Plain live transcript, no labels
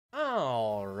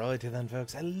Alrighty then,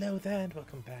 folks. Hello there, and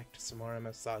welcome back to some more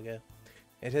Saga.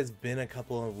 It has been a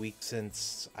couple of weeks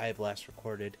since I've last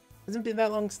recorded. It hasn't been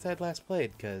that long since I'd last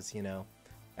played, because, you know,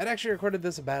 I'd actually recorded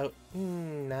this about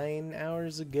 9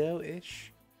 hours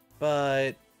ago-ish.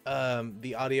 But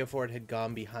the audio for it had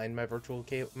gone behind my virtual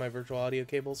audio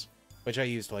cables, which I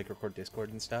used to like record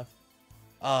Discord and stuff.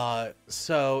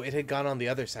 So it had gone on the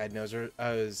other side, and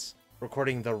I was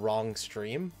recording the wrong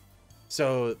stream.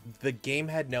 So the game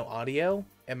had no audio,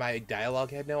 and my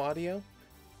dialogue had no audio,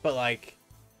 but like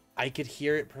I could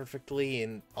hear it perfectly,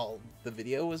 and all the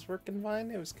video was working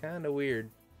fine. It was kind of weird,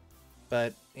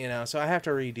 but you know, so I have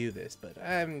to redo this. But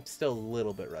I'm still a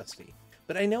little bit rusty.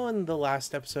 But I know in the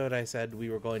last episode I said we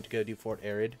were going to go do Fort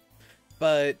Arid,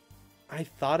 but I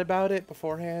thought about it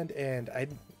beforehand, and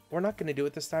we're not going to do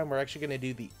it this time. We're actually going to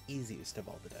do the easiest of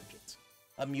all the dungeons.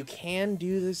 You can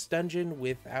do this dungeon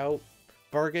without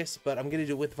Vargas, but I'm going to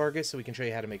do it with Vargas so we can show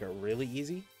you how to make it really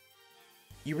easy.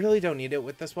 You really don't need it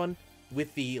with this one.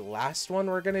 With the last one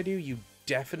we're going to do, you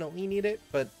definitely need it,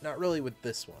 but not really with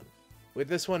this one. With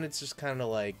this one, it's just kind of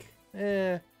like,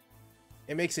 it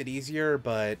makes it easier,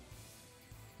 but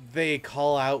they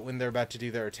call out when they're about to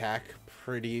do their attack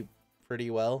pretty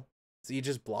well. So you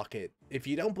just block it. If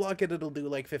you don't block it, it'll do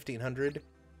like 1500,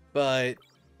 but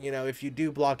you know, if you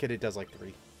do block it, it does like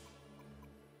 3.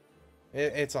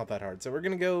 It's not that hard. So we're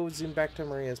going to go zoom back to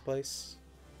Marie's place.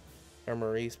 And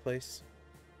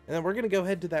then we're going to go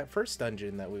head to that first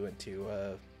dungeon that we went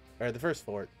to. Or the first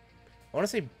fort. I want to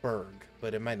say Berg,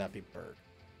 but it might not be Berg.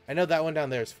 I know that one down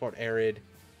there is Fort Arid.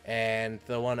 And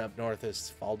the one up north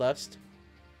is Falldust.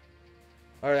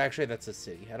 Or actually, that's a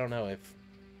city. I don't know if...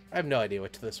 I have no idea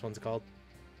what this one's called.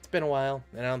 It's been a while.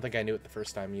 And I don't think I knew it the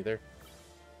first time either.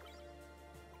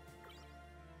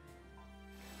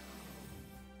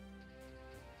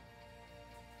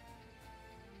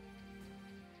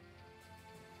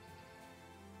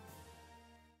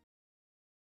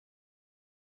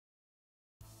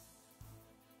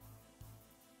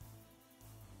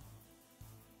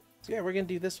 So yeah, we're going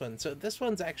to do this one. So this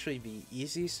one's actually the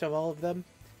easiest of all of them.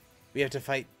 We have to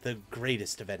fight the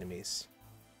greatest of enemies.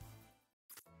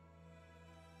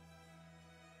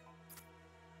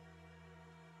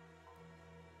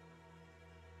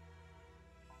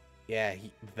 Yeah,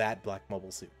 that black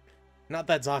mobile suit. Not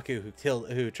that Zaku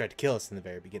who tried to kill us in the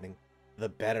very beginning. The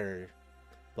better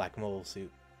black mobile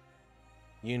suit.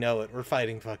 You know it, we're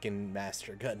fighting fucking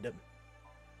Master Gundam.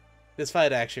 This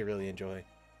fight I actually really enjoy,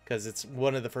 because it's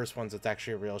one of the first ones that's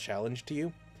actually a real challenge to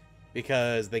you,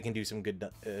 because they can do some good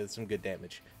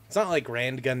damage. It's not like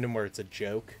Grand Gundam where it's a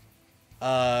joke.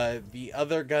 The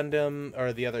other Gundam,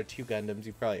 or the other 2 Gundams,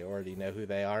 you probably already know who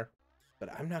they are, but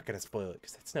I'm not going to spoil it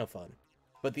because that's no fun.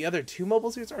 But the other 2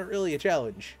 mobile suits aren't really a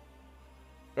challenge.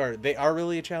 Or, they are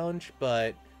really a challenge,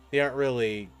 but they aren't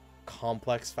really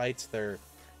complex fights. The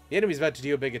enemy's about to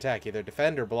do a big attack. Either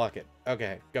defend or block it.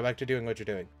 Okay, go back to doing what you're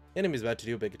doing. The enemy's about to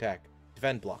do a big attack.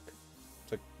 Defend, block.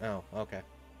 It's like, oh, okay.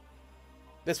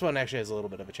 This one actually has a little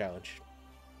bit of a challenge.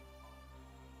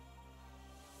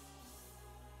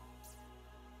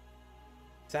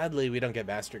 Sadly, we don't get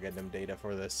Master Gundam data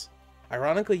for this.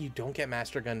 Ironically, you don't get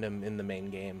Master Gundam in the main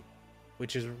game,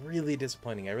 which is really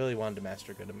disappointing. I really wanted to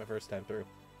Master Gundam my first time through.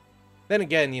 Then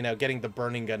again, you know, getting the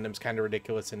Burning Gundam's kind of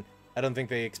ridiculous, and I don't think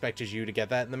they expected you to get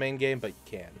that in the main game, but you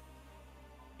can.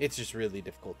 It's just really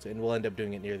difficult, and we'll end up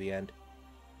doing it near the end.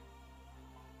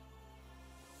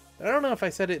 I don't know if I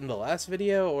said it in the last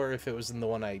video or if it was in the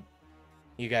one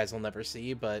you guys will never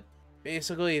see, but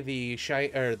basically the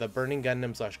Burning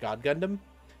Gundam / God Gundam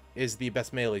is the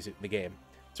best melee suit in the game.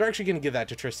 So we're actually going to give that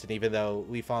to Tristan, even though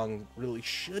Li Fong really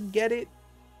should get it,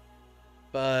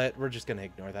 but we're just going to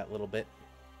ignore that little bit.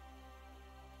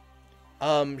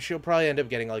 She'll probably end up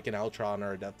getting like an Ultron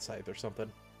or a Death Scythe or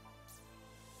something.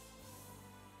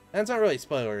 And it's not really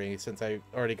spoilery since I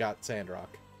already got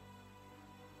Sandrock.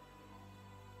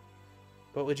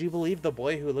 But would you believe the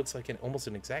boy who looks like almost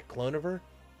an exact clone of her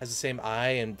has the same eye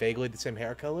and vaguely the same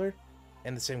hair color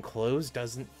and the same clothes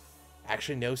doesn't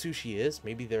actually know who she is?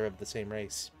 Maybe they're of the same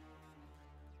race.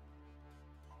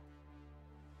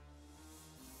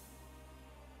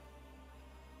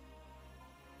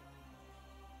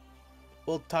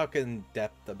 We'll talk in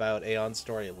depth about Aeon's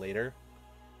story later,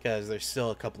 because there's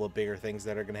still a couple of bigger things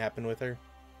that are going to happen with her.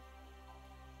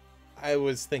 I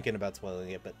was thinking about spoiling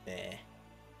it, but eh.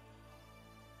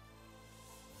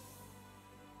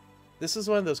 This is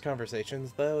one of those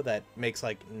conversations, though, that makes,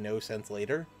 like, no sense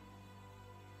later.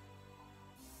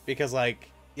 Because,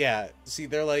 like, yeah, see,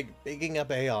 they're, like, bigging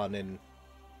up Aeon, and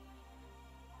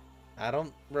I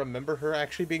don't remember her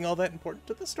actually being all that important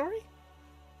to the story,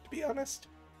 to be honest.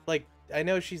 Like, I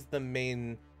know she's the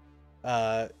main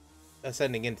uh,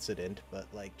 ascending incident, but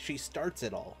like she starts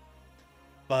it all.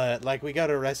 But like we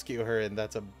gotta rescue her, and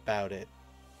that's about it.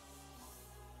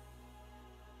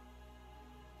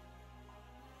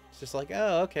 It's just like,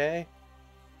 oh, okay.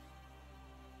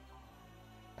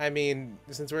 I mean,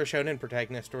 since we're a shonen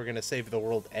protagonist, we're gonna save the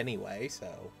world anyway,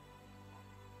 so.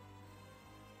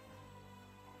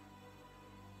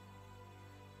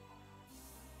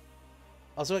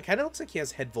 Also, it kind of looks like he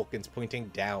has head Vulcans pointing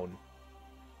down.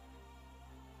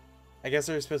 I guess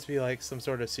there's supposed to be like some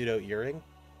sort of pseudo earring.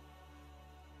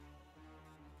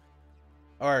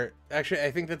 Or, actually, I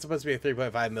think that's supposed to be a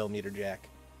 3.5mm jack.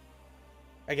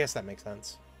 I guess that makes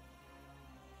sense.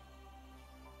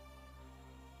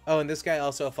 Oh, and this guy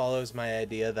also follows my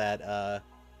idea that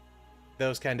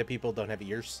those kind of people don't have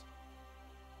ears.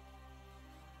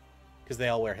 Because they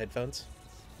all wear headphones.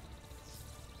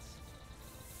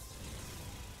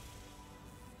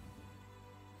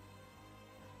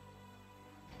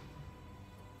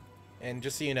 And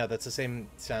just so you know, that's the same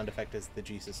sound effect as the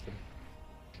G system.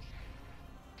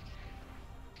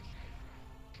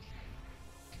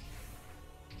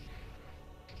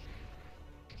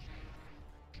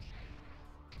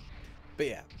 But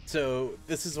yeah, so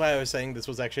this is why I was saying this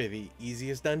was actually the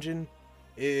easiest dungeon,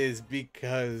 is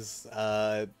because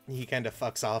he kind of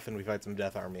fucks off and we fight some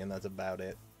Death Army, and that's about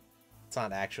it. It's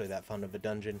not actually that fun of a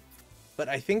dungeon. But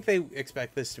I think they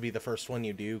expect this to be the first one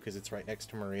you do, because it's right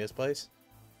next to Maria's place.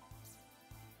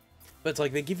 But it's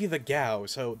like, they give you the Gao,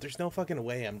 so there's no fucking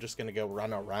way I'm just gonna go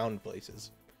run around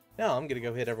places. No, I'm gonna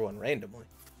go hit everyone randomly.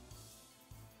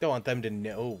 Don't want them to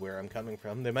know where I'm coming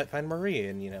from. They might find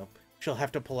Maria and, you know, she'll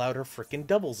have to pull out her frickin'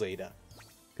 double Zeta.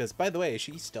 Because, by the way,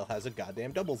 she still has a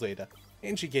goddamn double Zeta.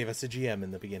 And she gave us a GM in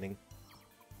the beginning.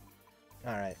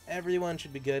 Alright, everyone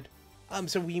should be good.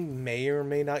 So we may or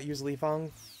may not use Li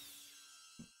Fong.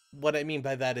 What I mean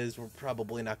by that is we're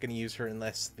probably not going to use her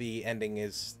unless the ending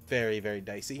is very, very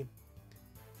dicey.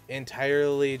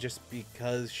 Entirely just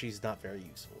because she's not very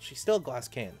useful. She's still a glass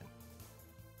cannon.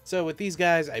 So with these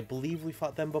guys, I believe we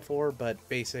fought them before, but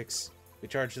basics. We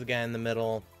charge the guy in the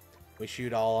middle. We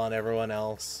shoot all on everyone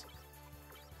else.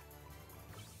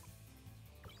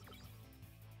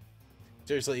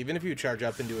 Seriously, even if you charge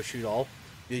up and do a shoot all,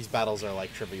 these battles are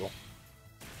like trivial.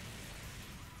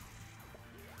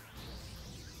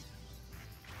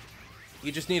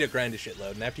 You just need to grind a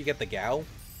shitload, and after you get the Gao,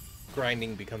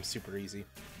 grinding becomes super easy.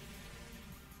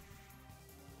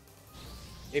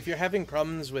 If you're having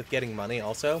problems with getting money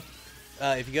also,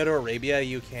 if you go to Arabia,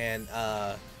 you can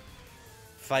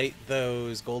fight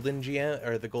those golden GM,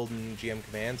 or the golden GM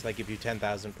commands that give you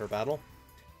 10,000 per battle.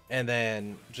 And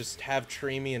then just have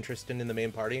Trimi and Tristan in the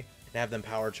main party, and have them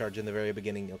power charge in the very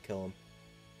beginning, you'll kill them.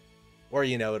 Or,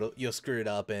 you know, you'll screw it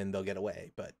up and they'll get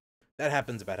away, but that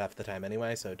happens about half the time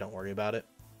anyway, so don't worry about it.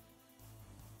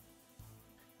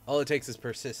 All it takes is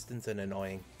persistence and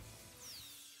annoying.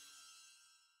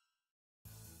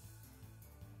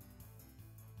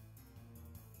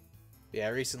 Yeah,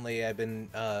 recently I've been,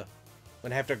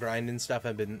 when I have to grind and stuff,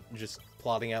 I've been just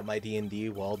plotting out my D&D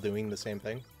while doing the same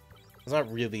thing. It's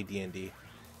not really D&D.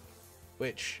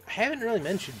 Which, I haven't really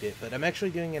mentioned it, but I'm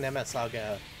actually doing an MS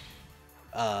Saga,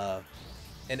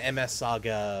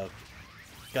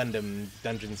 Gundam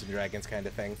Dungeons and Dragons kind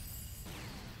of thing.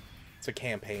 It's a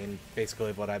campaign, basically,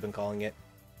 of what I've been calling it.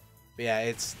 But yeah,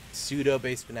 it's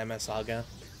pseudo-based in MS Saga.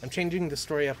 I'm changing the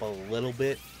story up a little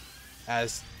bit,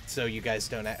 as so you guys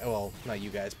don't, well, not you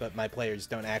guys, but my players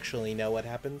don't actually know what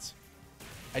happens.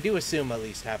 I do assume at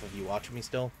least half of you watch me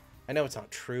still. I know it's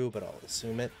not true, but I'll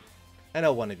assume it. I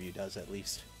know one of you does, at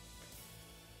least.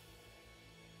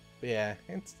 But yeah,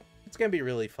 it's gonna be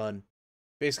really fun.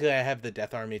 Basically, I have the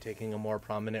Death Army taking a more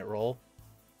prominent role,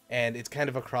 and it's kind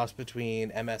of a cross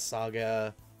between MS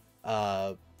Saga,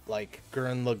 like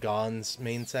Gurren Lagann's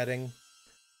main setting,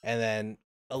 and then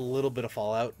a little bit of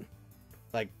Fallout.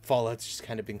 Like, Fallout's just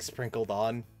kind of being sprinkled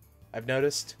on, I've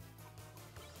noticed.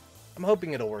 I'm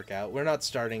hoping it'll work out. We're not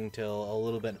starting till a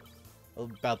little bit,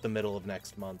 about the middle of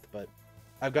next month, but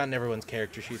I've gotten everyone's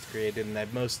character sheets created, and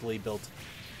I've mostly built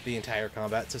the entire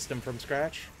combat system from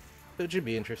scratch, so it should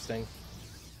be interesting.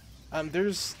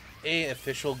 There's a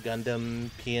official Gundam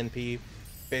PNP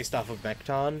based off of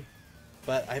Mechton,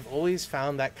 but I've always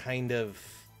found that kind of,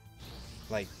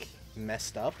 like,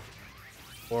 messed up,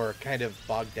 or kind of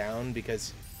bogged down,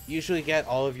 because you usually get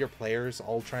all of your players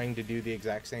all trying to do the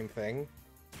exact same thing,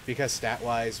 because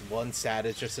stat-wise, one stat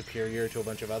is just superior to a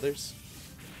bunch of others.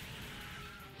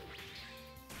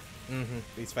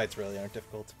 These fights really aren't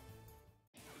difficult.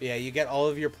 But yeah, you get all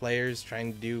of your players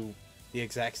trying to do the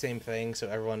exact same thing, so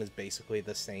everyone is basically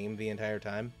the same the entire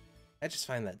time. I just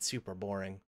find that super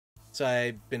boring. So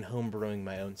I've been homebrewing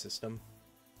my own system,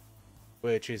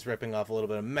 which is ripping off a little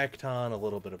bit of Mechton, a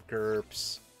little bit of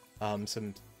GURPS,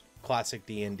 some classic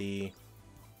D&D.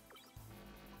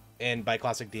 And by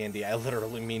classic D&D, I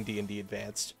literally mean D&D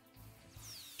Advanced.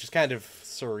 Which is kind of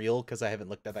surreal, because I haven't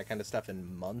looked at that kind of stuff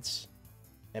in months.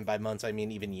 And by months, I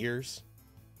mean even years.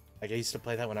 Like, I used to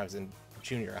play that when I was in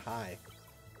junior high.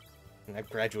 And I've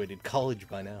graduated college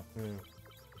by now.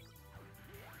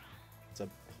 It's a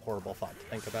horrible thought to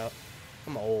think about.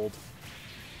 I'm old.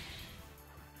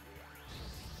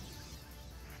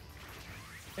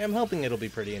 Yeah, I'm hoping it'll be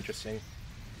pretty interesting.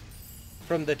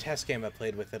 From the test game I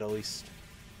played with it, at least,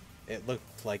 it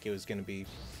looked like it was going to be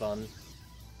fun.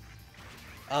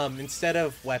 Instead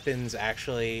of weapons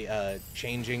actually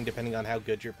changing depending on how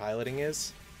good your piloting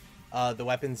is, the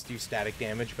weapons do static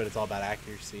damage, but it's all about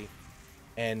accuracy.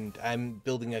 And I'm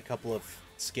building a couple of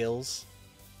skills,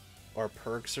 or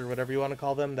perks, or whatever you want to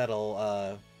call them,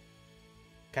 that'll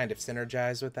kind of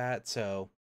synergize with that, so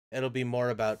it'll be more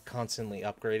about constantly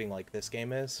upgrading like this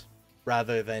game is,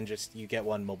 rather than just you get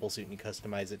one mobile suit and you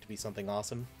customize it to be something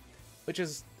awesome. Which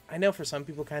is, I know for some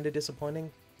people, kind of disappointing,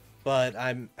 but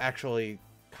I'm actually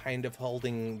kind of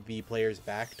holding the players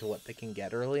back to what they can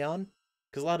get early on.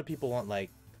 Because a lot of people want, like,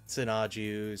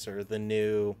 Sinaju's or the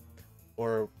new,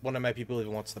 or one of my people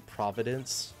even wants the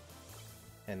Providence.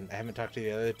 And I haven't talked to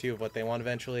the other two of what they want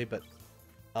eventually, but,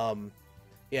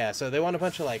 yeah, so they want a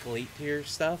bunch of, like, late tier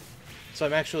stuff. So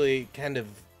I'm actually kind of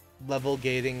level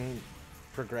gating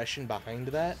progression behind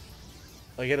that.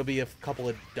 Like, it'll be a couple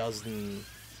of dozen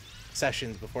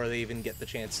sessions before they even get the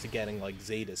chance to getting, like,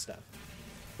 Zeta stuff,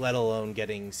 let alone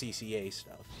getting CCA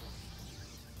stuff.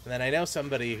 And then I know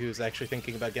somebody who's actually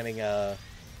thinking about getting a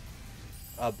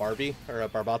Barbie, or a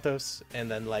Barbatos,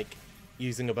 and then, like,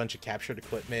 using a bunch of captured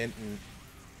equipment and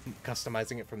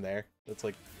customizing it from there. That's,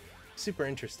 like, super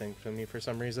interesting to me for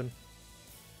some reason.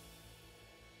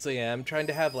 So yeah, I'm trying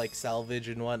to have, like, salvage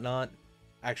and whatnot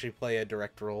actually play a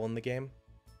direct role in the game.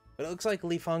 But it looks like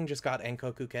Li Feng just got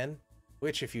Enkoku Ken,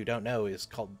 which, if you don't know,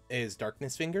 is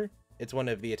Darkness Finger. It's one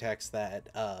of the attacks that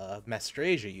Master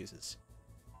Asia uses.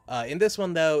 In this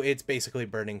one, though, it's basically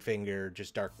Burning Finger,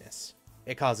 just darkness.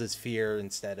 It causes fear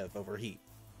instead of overheat.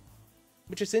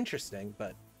 Which is interesting,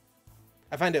 but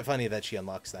I find it funny that she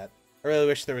unlocks that. I really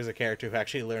wish there was a character who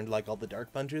actually learned, like, all the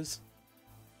dark punches.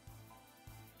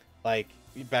 Like,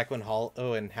 back when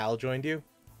Hal joined you.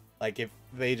 Like, if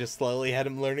they just slowly had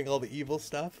him learning all the evil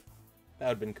stuff, that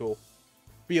would've been cool.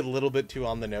 Be a little bit too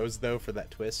on the nose, though, for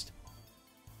that twist.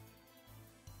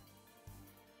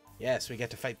 Yes, we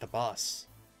get to fight the boss.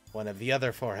 One of the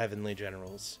other 4 heavenly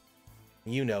generals.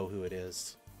 You know who it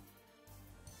is.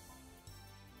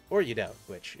 Or you don't,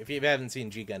 which, if you haven't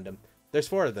seen G Gundam, there's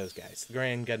 4 of those guys. The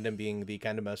Grand Gundam being the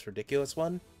kind of most ridiculous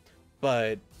one.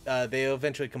 But they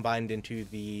eventually combined into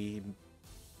the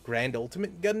Grand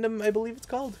Ultimate Gundam, I believe it's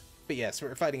called. But yes,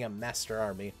 we're fighting a Master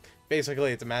Army.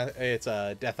 Basically, it's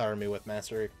a Death Army with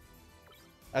Master...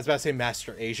 I was about to say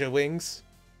Master Asia wings.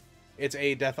 It's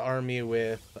a Death Army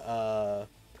with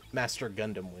Master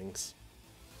Gundam wings.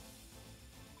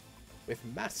 With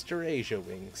Master Asia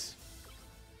wings.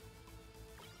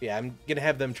 Yeah, I'm gonna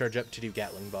have them charge up to do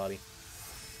Gatling Body.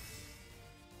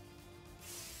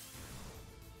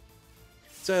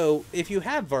 So, if you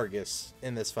have Vargas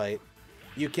in this fight,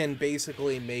 you can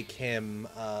basically make him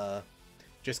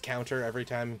just counter every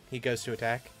time he goes to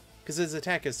attack. Because his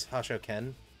attack is Hasho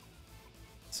Ken.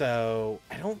 So,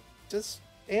 does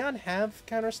Aeon have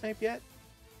counter snipe yet?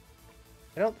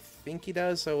 I don't think he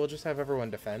does, so we'll just have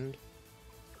everyone defend.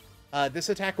 This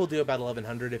attack will do about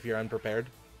 1100 if you're unprepared.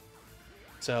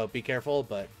 So be careful,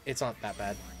 but it's not that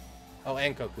bad. Oh,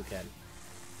 and Koku Ken.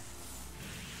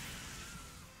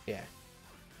 Yeah.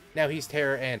 Now he's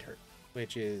Terror and Hurt,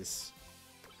 which is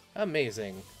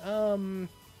amazing.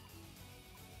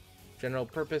 General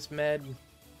Purpose Med.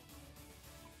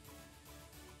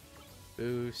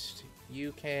 Boost.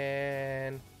 You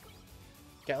can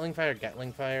Gatling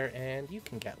Fire, and you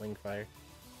can Gatling Fire.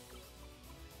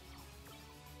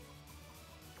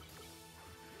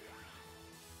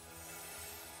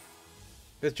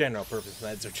 This general purpose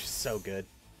meds are just so good.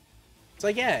 It's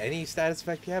like, yeah, any status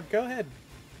effect you have, go ahead.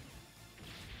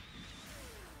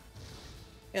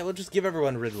 Yeah, we'll just give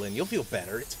everyone Ritalin. You'll feel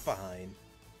better. It's fine.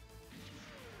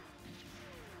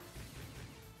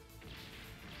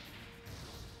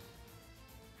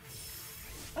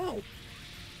 Oh.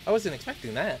 I wasn't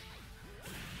expecting that.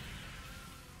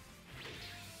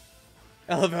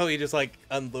 I love how he just, like,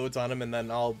 unloads on him and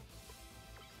then all...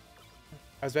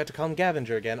 I was about to call him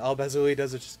Gavinger again. All Bazooey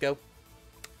does is just go,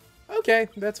 okay,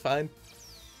 that's fine.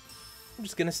 I'm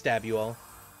just gonna stab you all.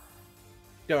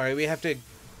 Don't worry, we have to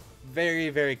very,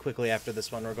 very quickly after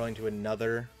this one, we're going to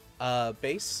another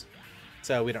base.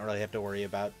 So we don't really have to worry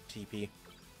about TP.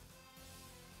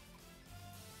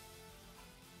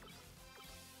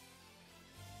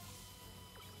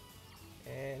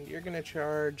 And you're going to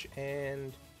charge,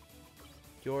 and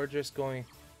you're just going...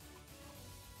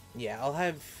 Yeah, I'll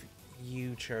have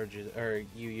you charge, or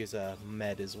you use a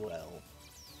med as well.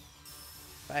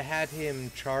 If I had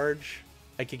him charge,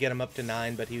 I could get him up to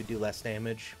 9, but he would do less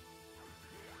damage.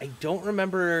 I don't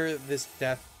remember this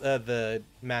death, the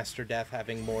Master Death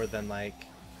having more than, like...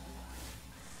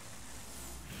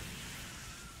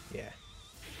 Yeah.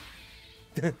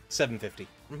 750.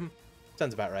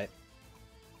 Sounds about right.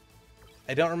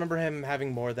 I don't remember him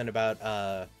having more than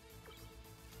about,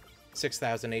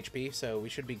 6,000 HP, so we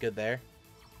should be good there.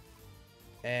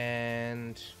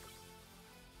 And...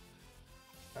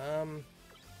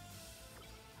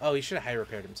 Oh, he should have high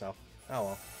repaired himself. Oh,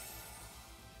 well.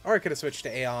 Or I could have switched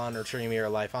to Aeon or Trimi or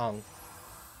Lifelong.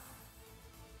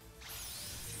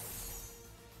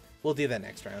 We'll do that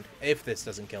next round, if this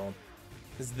doesn't kill him.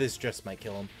 Because this just might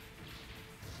kill him.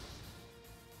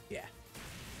 Yeah.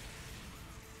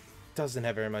 Doesn't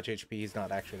have very much HP, he's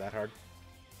not actually that hard.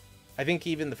 I think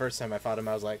even the first time I fought him,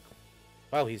 I was like,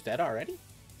 wow, he's dead already?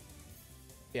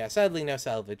 Yeah, sadly no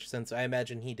salvage, since I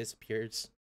imagine he disappears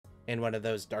in one of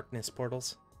those darkness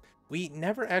portals. We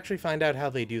never actually find out how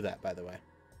they do that, by the way.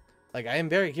 Like, I am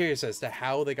very curious as to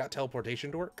how they got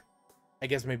teleportation to work. I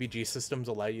guess maybe G-systems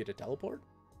allow you to teleport?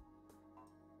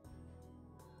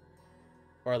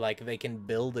 Or, like, they can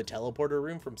build a teleporter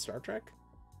room from Star Trek?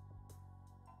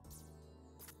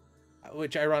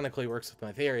 Which ironically works with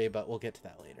my theory, but we'll get to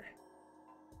that later.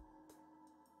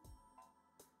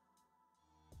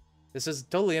 This is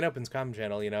totally an open comm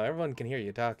channel, you know, everyone can hear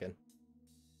you talking.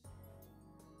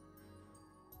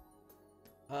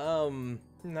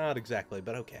 Not exactly,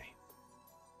 but okay.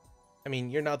 I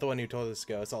mean, you're not the one who told us to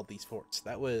go assault these forts.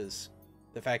 That was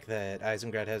the fact that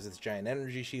Eisengrad has this giant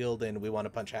energy shield and we want to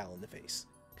punch Hal in the face,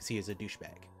 because he is a douchebag.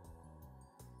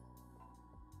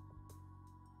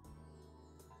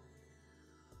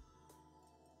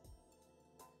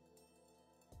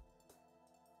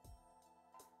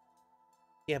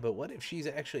 Yeah, but what if she's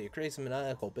actually a crazy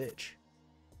maniacal bitch?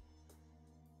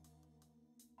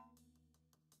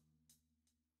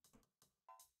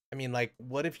 I mean, like,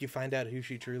 what if you find out who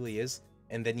she truly is,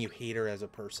 and then you hate her as a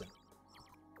person?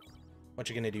 What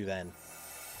you gonna do then?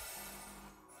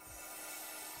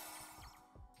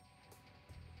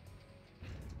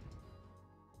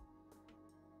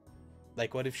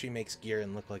 Like, what if she makes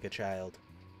Giran look like a child?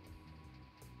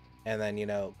 And then, you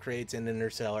know, creates an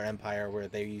interstellar empire where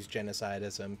they use genocide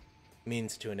as a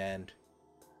means to an end.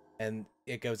 And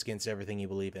it goes against everything you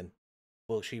believe in.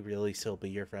 Will she really still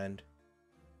be your friend?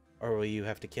 Or will you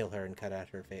have to kill her and cut off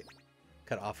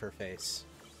her face?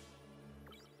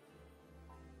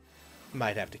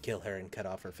 Might have to kill her and cut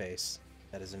off her face.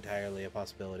 That is entirely a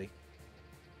possibility.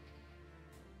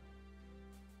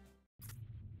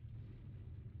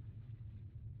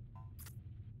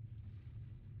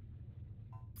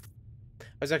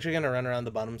 I was actually going to run around the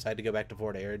bottom side to go back to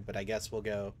Fort Arid, but I guess we'll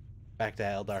go back to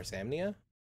Eldar Samnia?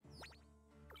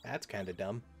 That's kind of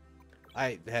dumb.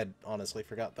 I had honestly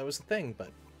forgot that was the thing,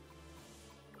 but...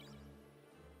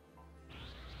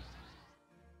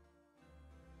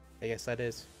 I guess that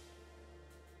is.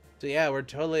 So yeah, we're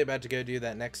totally about to go do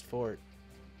that next fort.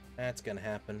 That's gonna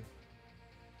happen.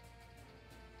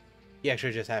 You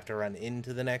actually just have to run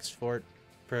into the next fort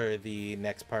for the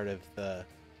next part of the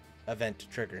event to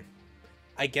trigger.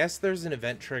 I guess there's an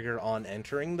event trigger on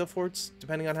entering the forts,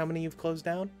 depending on how many you've closed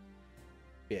down.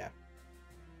 Yeah.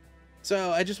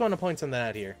 So I just want to point something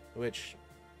out here, which,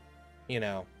 you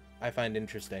know, I find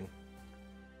interesting.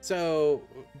 So,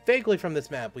 vaguely from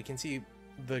this map, we can see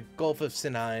the Gulf of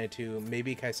Sinai to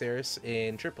maybe Caceres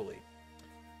in Tripoli.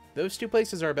 Those two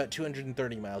places are about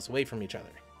 230 miles away from each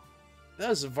other.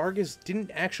 Thus, Vargas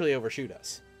didn't actually overshoot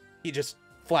us. He just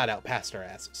flat out passed our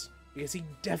asses. Because he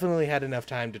definitely had enough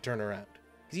time to turn around.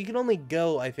 Because you can only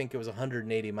go, I think it was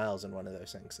 180 miles in one of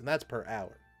those things, and that's per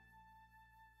hour.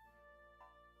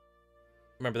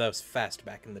 Remember, that was fast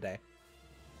back in the day.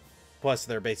 Plus,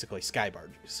 they're basically sky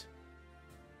barges.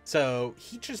 So,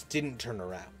 he just didn't turn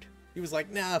around. He was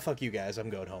like, nah, fuck you guys, I'm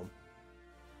going home.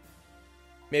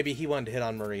 Maybe he wanted to hit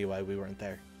on Marie while we weren't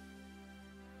there.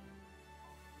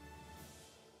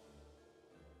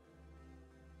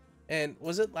 And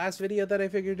was it last video that I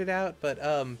figured it out? But,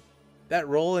 that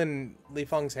roll in Li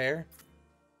Feng's hair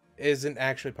isn't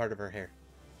actually part of her hair.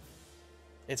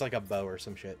 It's like a bow or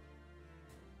some shit.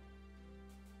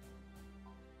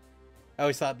 I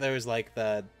always thought there was like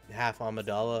the half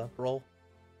Amidala roll.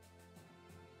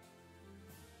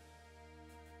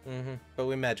 But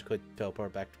we magically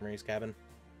teleport back to Marie's cabin.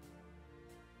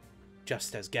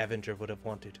 Just as Gavinger would have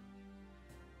wanted.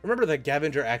 Remember that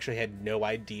Gavinger actually had no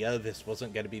idea this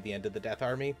wasn't going to be the end of the Death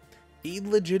Army? He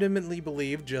legitimately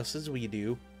believed, just as we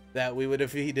do, that we would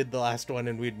have defeated the last one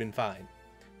and we'd been fine.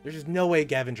 There's just no way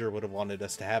Gavinger would have wanted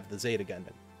us to have the Zeta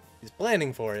Gundam. He's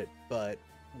planning for it, but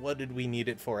what did we need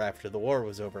it for after the war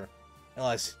was over?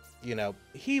 Unless, you know,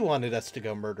 he wanted us to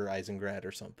go murder Eisengrad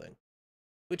or something.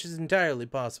 Which is entirely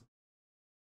possible.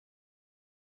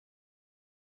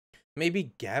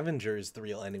 Maybe Gavinger is the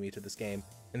real enemy to this game.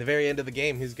 In the very end of the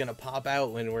game, he's gonna pop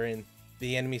out when we're in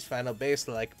the enemy's final base,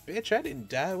 like, bitch, I didn't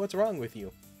die, what's wrong with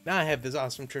you? Now I have this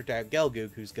awesome tricked out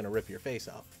Gelgoog who's gonna rip your face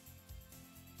off.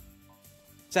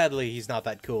 Sadly, he's not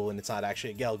that cool, and it's not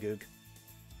actually a Gelgoog.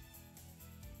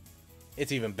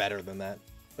 It's even better than that.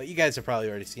 But you guys have probably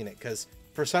already seen it, because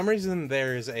for some reason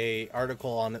there's a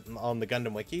article on the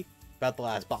Gundam Wiki about the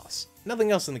last boss.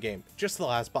 Nothing else in the game, just the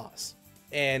last boss.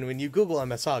 And when you Google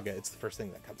MS Saga, it's the first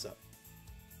thing that comes up.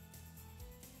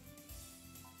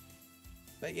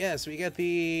 But yes, we got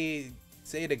the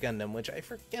Zeta Gundam, which I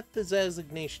forget the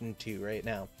designation to right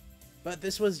now. But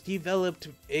this was developed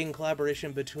in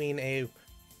collaboration between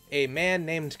a man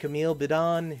named Camille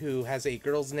Bidon, who has a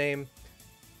girl's name.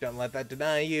 Don't let that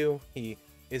deny you. He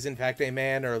is in fact a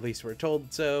man, or at least we're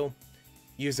told so.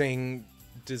 Using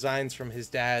designs from his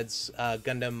dad's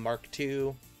Gundam Mark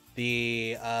II.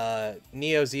 The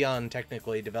Neo Zeon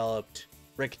technically developed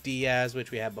Rick Diaz, which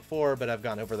we had before, but I've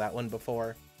gone over that one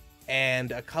before.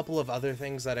 And a couple of other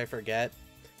things that I forget.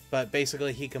 But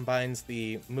basically he combines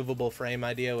the movable frame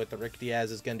idea with the Rick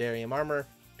Diaz's Gundarium armor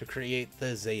to create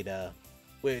the Zeta,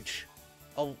 which,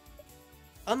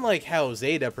 unlike how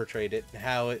Zeta portrayed it,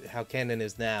 how canon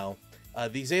is now,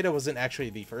 the Zeta wasn't actually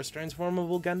the first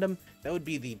transformable Gundam. That would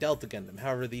be the Delta Gundam.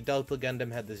 However, the Delta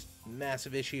Gundam had this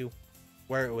massive issue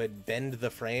where it would bend the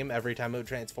frame every time it would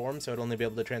transform, so it'd only be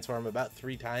able to transform about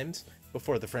 3 times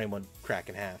before the frame would crack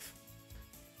in half.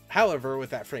 However, with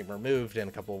that frame removed and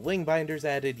a couple of wing binders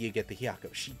added, you get the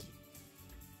Hyako Shiki.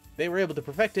 They were able to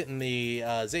perfect it in the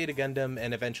Zeta Gundam,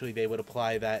 and eventually they would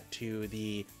apply that to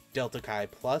the Delta Chi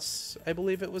Plus, I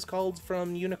believe it was called,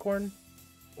 from Unicorn,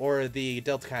 or the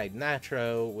Delta Chi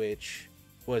Nitro, which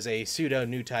was a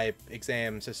pseudo-new type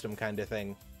exam system kind of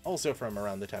thing, also from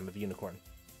around the time of Unicorn.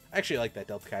 I actually like that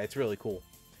Delta Chi, it's really cool.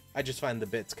 I just find the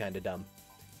bits kind of dumb.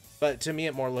 But to me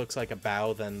it more looks like a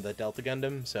bow than the Delta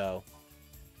Gundam, so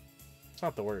it's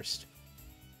not the worst.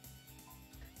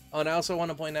 Oh, and I also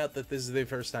want to point out that this is the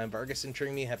first time Vargas and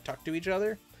Trinity have talked to each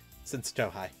other since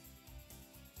Tohai.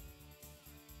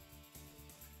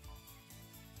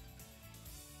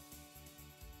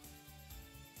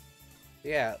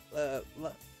 Yeah,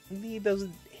 Lee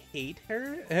doesn't hate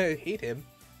him.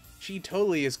 She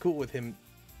totally is cool with him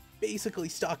basically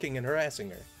stalking and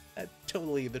harassing her. That's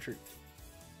totally the truth.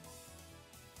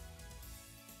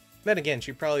 Then again,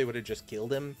 she probably would have just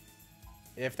killed him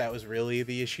if that was really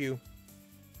the issue.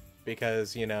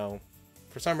 Because, you know,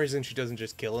 for some reason she doesn't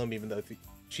just kill him even though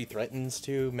she threatens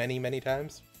to many, many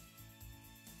times.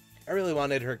 I really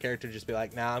wanted her character to just be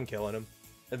like, nah, I'm killing him.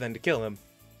 And then to kill him.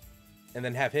 And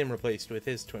then have him replaced with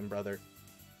his twin brother,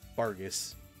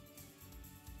 Vargas.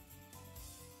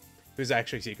 Who's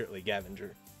actually secretly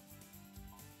Gavinger.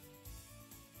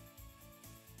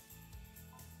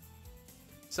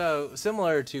 So,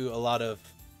 similar to a lot of,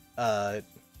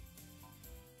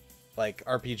 like,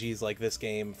 RPGs like this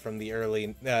game from the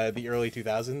early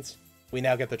 2000s, we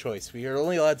now get the choice. We are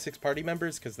only allowed 6 party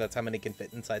members, because that's how many can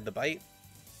fit inside the byte.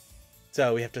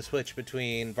 So, we have to switch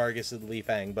between Vargas and Li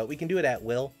Fang, but we can do it at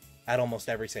will, at almost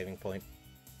every saving point.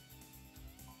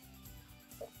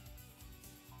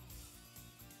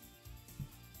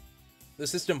 The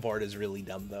system board is really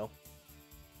dumb, though.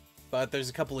 But there's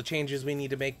a couple of changes we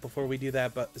need to make before we do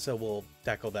that, so we'll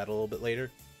tackle that a little bit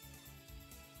later.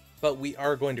 But we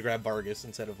are going to grab Vargas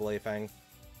instead of Li Fang.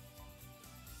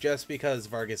 Just because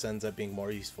Vargas ends up being more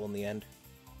useful in the end.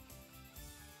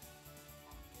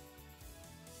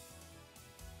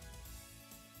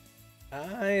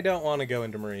 I don't want to go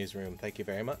into Marie's room, thank you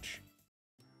very much.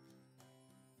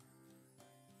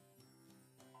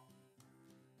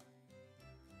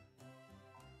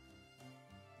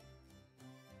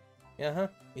 Uh-huh.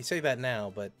 You say that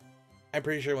now, but I'm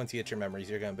pretty sure once you get your memories,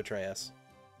 you're going to betray us.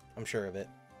 I'm sure of it.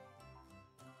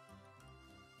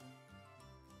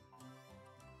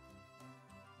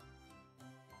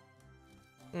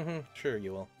 Sure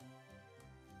you will.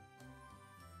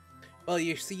 Well,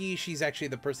 you see, she's actually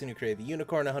the person who created the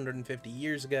Unicorn 150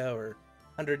 years ago, or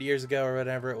 100 years ago, or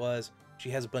whatever it was.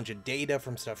 She has a bunch of data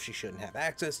from stuff she shouldn't have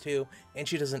access to, and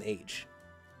she doesn't age.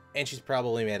 And she's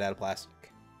probably made out of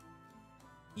plastic.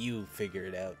 You figure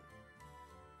it out.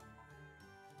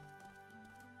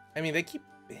 I mean, they keep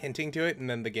hinting to it, and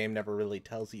then the game never really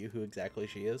tells you who exactly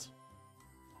she is.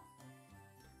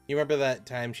 You remember that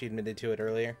time she admitted to it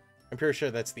earlier? I'm pretty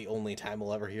sure that's the only time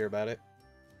we'll ever hear about it.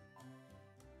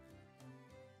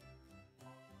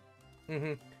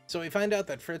 So we find out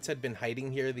that Fritz had been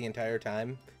hiding here the entire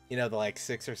time. You know, the like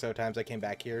 6 or so times I came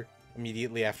back here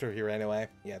immediately after he ran away.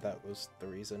 Yeah, that was the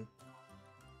reason.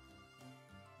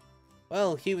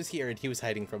 Well, he was here and he was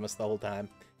hiding from us the whole time.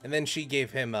 And then she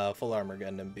gave him a full armor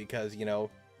Gundam because, you know,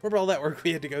 remember all that work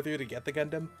we had to go through to get the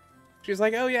Gundam? She was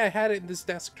like, oh yeah, I had it in this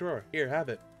desk drawer. Here, have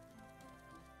it.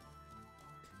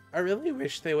 I really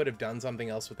wish they would have done something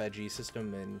else with that G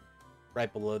system and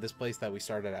right below this place that we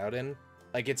started out in.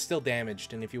 Like, it's still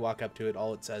damaged, and if you walk up to it,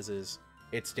 all it says is,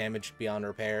 it's damaged beyond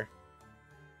repair.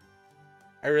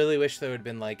 I really wish there would have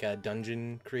been, like, a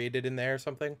dungeon created in there or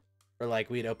something. Or, like,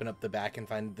 we'd open up the back and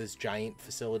find this giant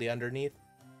facility underneath.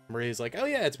 Maria's like, oh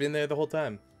yeah, it's been there the whole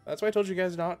time. That's why I told you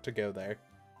guys not to go there.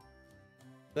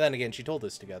 But then again, she told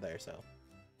us to go there, so.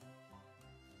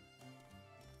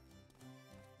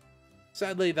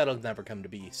 Sadly, that'll never come to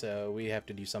be, so we have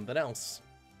to do something else.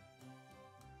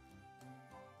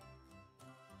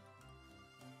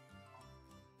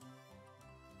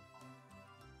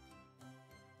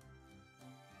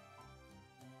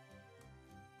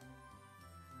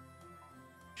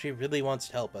 She really wants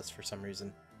to help us for some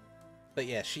reason. But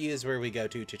yeah, she is where we go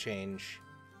to change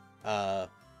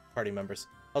party members.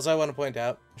 Also, I want to point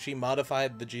out, she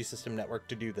modified the G-System network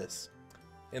to do this.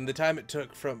 In the time it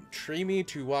took from Trimi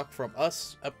to walk from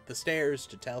us up the stairs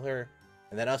to tell her,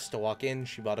 and then us to walk in,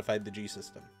 she modified the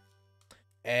G-System.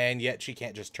 And yet she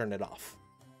can't just turn it off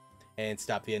and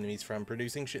stop the enemies from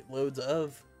producing shitloads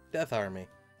of Death Army.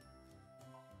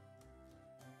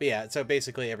 But yeah, so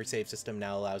basically every save system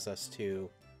now allows us to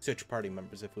switch party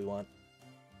members if we want.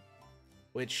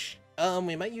 Which,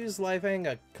 we might use Lifang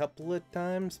a couple of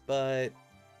times, but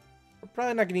we're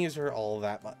probably not going to use her all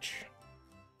that much.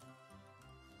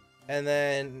 And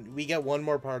then we get one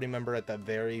more party member at the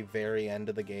very, very end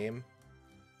of the game.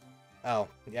 Oh,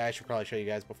 yeah, I should probably show you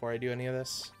guys before I do any of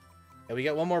this. Yeah, we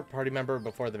get one more party member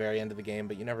before the very end of the game,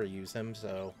 but you never use him,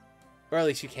 so... Or at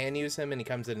least you can use him, and he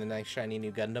comes in a nice, shiny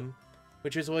new Gundam,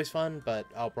 which is always fun, but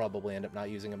I'll probably end up not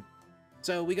using him.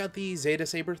 So we got the Zeta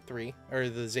Saber 3, or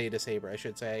the Zeta Saber, I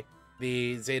should say,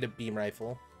 the Zeta Beam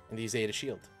Rifle, and the Zeta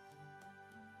Shield.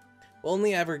 We'll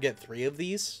only ever get 3 of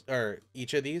these, or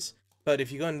each of these, but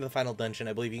if you go into the final dungeon,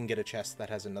 I believe you can get a chest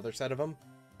that has another set of them,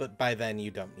 but by then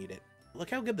you don't need it. Look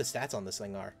how good the stats on this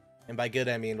thing are. And by good,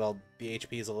 I mean, well, the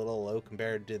HP is a little low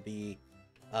compared to the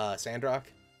Sandrock,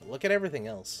 but look at everything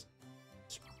else.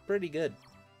 It's pretty good.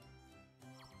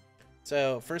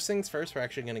 So, first things first, we're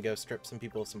actually going to go strip some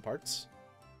people of some parts,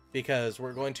 because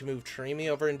we're going to move Trimi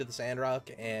over into the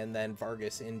Sandrock, and then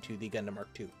Vargas into the Gundam Mark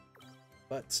II.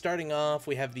 But starting off,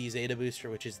 we have the Zeta booster,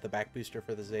 which is the back booster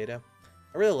for the Zeta.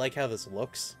 I really like how this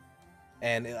looks,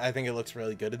 and I think it looks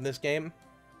really good in this game,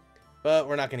 but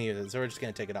we're not going to use it, so we're just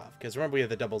going to take it off, because remember we have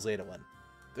the double Zeta one.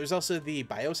 There's also the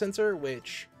biosensor,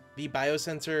 which, the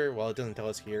biosensor, well, it doesn't tell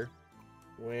us here.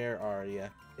 Where are you?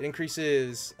 It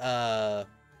increases,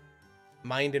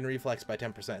 mind and reflex by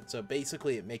 10%, so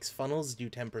basically it makes funnels do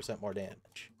 10% more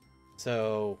damage.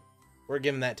 So, we're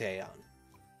giving that to Aeon.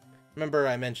 Remember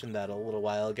I mentioned that a little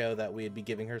while ago, that we'd be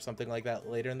giving her something like that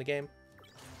later in the game?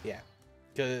 Yeah.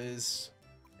 Because,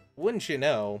 wouldn't you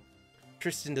know,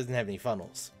 Tristan doesn't have any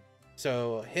funnels.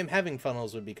 So, him having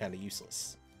funnels would be kind of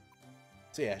useless.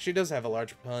 So yeah, she does have a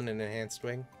large propellant and enhanced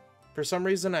wing. For some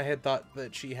reason, I had thought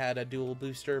that she had a dual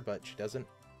booster, but she doesn't.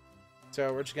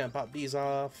 So we're just going to pop these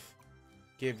off,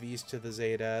 give these to the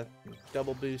Zeta,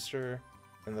 double booster,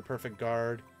 and the perfect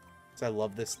guard. Because I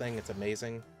love this thing, it's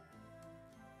amazing.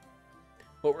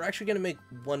 But we're actually going to make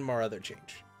one more other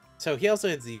change. So he also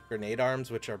has the grenade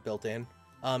arms, which are built in.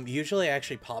 Usually I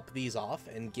actually pop these off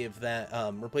and give that,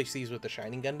 replace these with the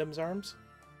Shining Gundam's arms,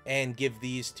 and give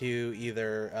these to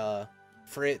either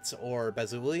Fritz or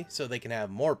Bazuli, so they can have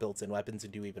more built-in weapons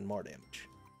and do even more damage.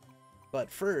 But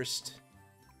first,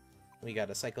 we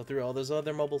gotta cycle through all those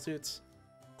other mobile suits.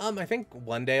 I think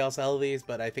one day I'll sell these,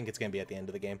 but I think it's gonna be at the end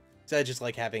of the game. So I just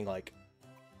like having, like,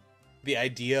 the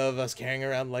idea of us carrying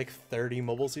around, like, 30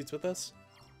 mobile suits with us.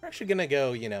 We're actually gonna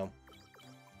go, you know,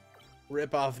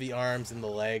 rip off the arms and the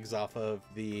legs off of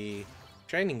the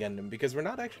Shining Gundam, because we're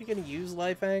not actually gonna use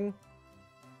Lifang,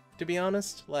 to be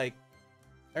honest. Like,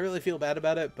 I really feel bad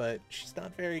about it, but she's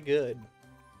not very good.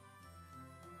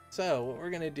 So, what we're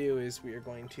going to do is we are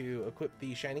going to equip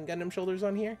the Shining Gundam shoulders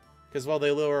on here, because while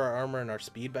they lower our armor and our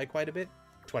speed by quite a bit,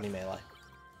 20 melee.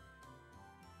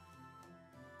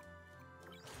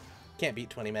 Can't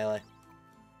beat 20 melee.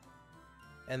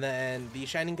 And then the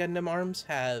Shining Gundam arms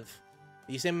have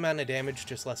the same amount of damage,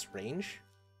 just less range,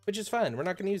 which is fine. We're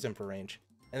not going to use them for range.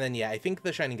 And then, yeah, I think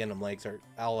the Shining Gundam legs are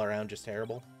all around just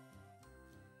terrible.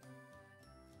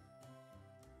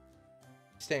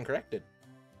 Stand corrected.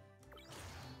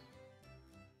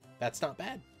 That's not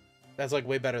bad. That's like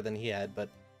way better than he had, but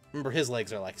remember his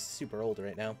legs are like super old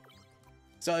right now.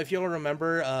 So if you'll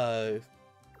remember,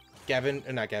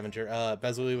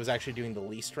 Bezuli was actually doing the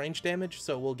least range damage,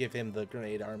 so we'll give him the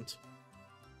grenade arms.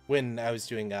 When I was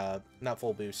doing, not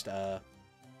full boost,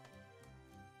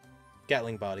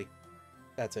 Gatling body.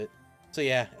 That's it. So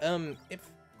yeah,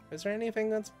 is there anything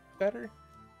that's better?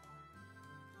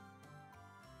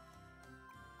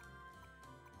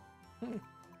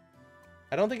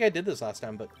 I don't think I did this last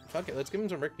time, but fuck it, let's give him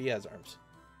some Rick Diaz arms.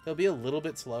 He'll be a little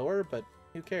bit slower, but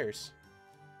who cares?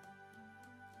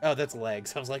 Oh, that's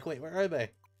legs. I was like, wait, where are they?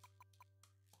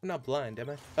 I'm not blind,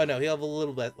 am I? Oh no, he'll have a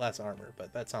little bit less armor,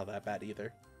 but that's not that bad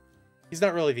either. He's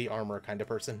not really the armor kind of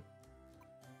person.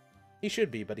 He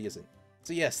should be, but he isn't.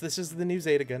 So yes, this is the new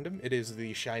Zeta Gundam. It is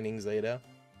the Shining Zeta,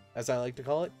 as I like to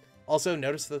call it. Also,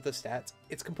 notice that the stats,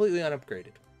 it's completely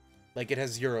unupgraded. Like, it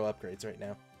has 0 upgrades right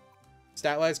now.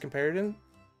 Stat-wise comparison,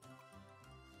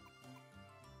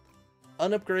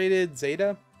 unupgraded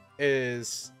Zeta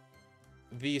is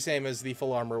the same as the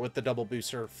full armor with the double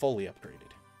booster fully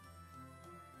upgraded.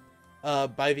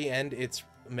 By the end, its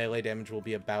melee damage will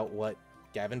be about what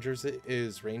Gavinger's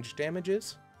is range damage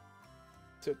is.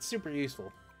 So it's super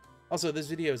useful. Also, this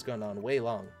video is going on way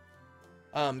long.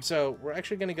 So we're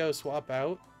actually going to go swap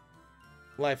out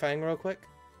Lai Fang real quick.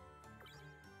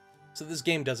 So this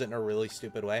game does it in a really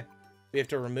stupid way. We have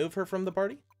to remove her from the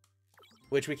party,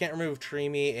 which we can't remove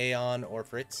Trimi, Aeon, or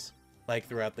Fritz, like,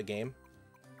 throughout the game.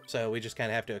 So we just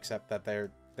kind of have to accept that they're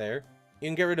there. You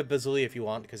can get rid of Bezuli if you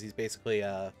want, because he's basically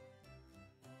a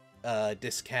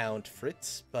discount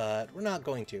Fritz, but we're not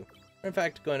going to. We're, in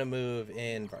fact, going to move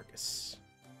in Vargas.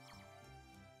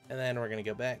 And then we're going to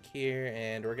go back here,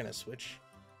 and we're going to switch.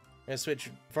 We're going to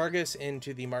switch Vargas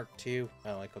into the Mark II.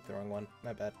 Oh, I clicked the wrong one.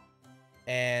 My bad.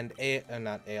 And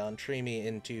not Aeon, Trimi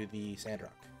into the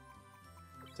Sandrock.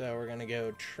 So we're gonna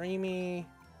go Trimi,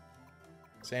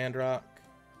 Sandrock,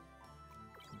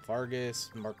 Vargas,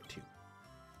 Mark II.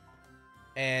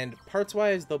 And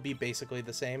parts-wise, they'll be basically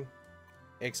the same,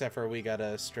 except for we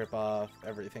gotta strip off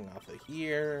everything off of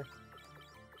here.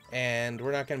 And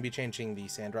we're not gonna be changing the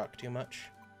Sandrock too much.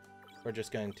 We're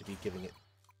just going to be giving it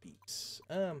beats.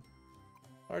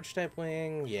 Large type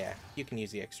wing, yeah, you can use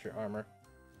the extra armor.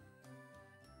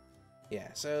 Yeah,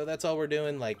 so that's all we're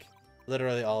doing. Like,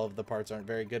 literally all of the parts aren't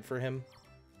very good for him.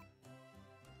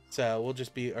 So we'll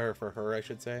just be, or for her, I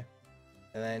should say.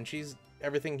 And then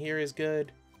everything here is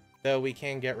good. Though we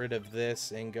can get rid of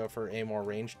this and go for a more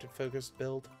ranged focused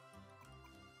build.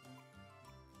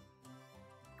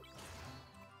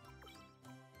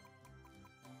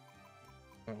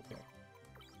 Okay.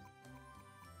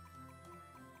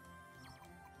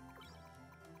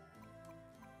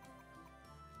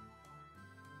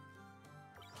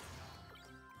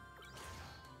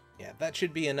 Yeah, that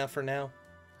should be enough for now.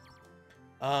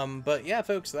 But yeah,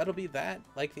 folks, that'll be that.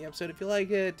 Like the episode if you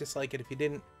like it, dislike it if you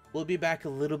didn't. We'll be back a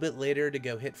little bit later to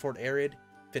go hit Fort Arid,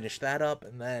 finish that up,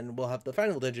 and then we'll have the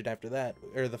final dungeon after that,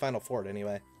 or the final fort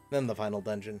anyway, then the final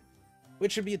dungeon,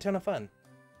 which should be a ton of fun.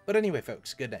 But anyway,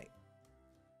 folks, good night.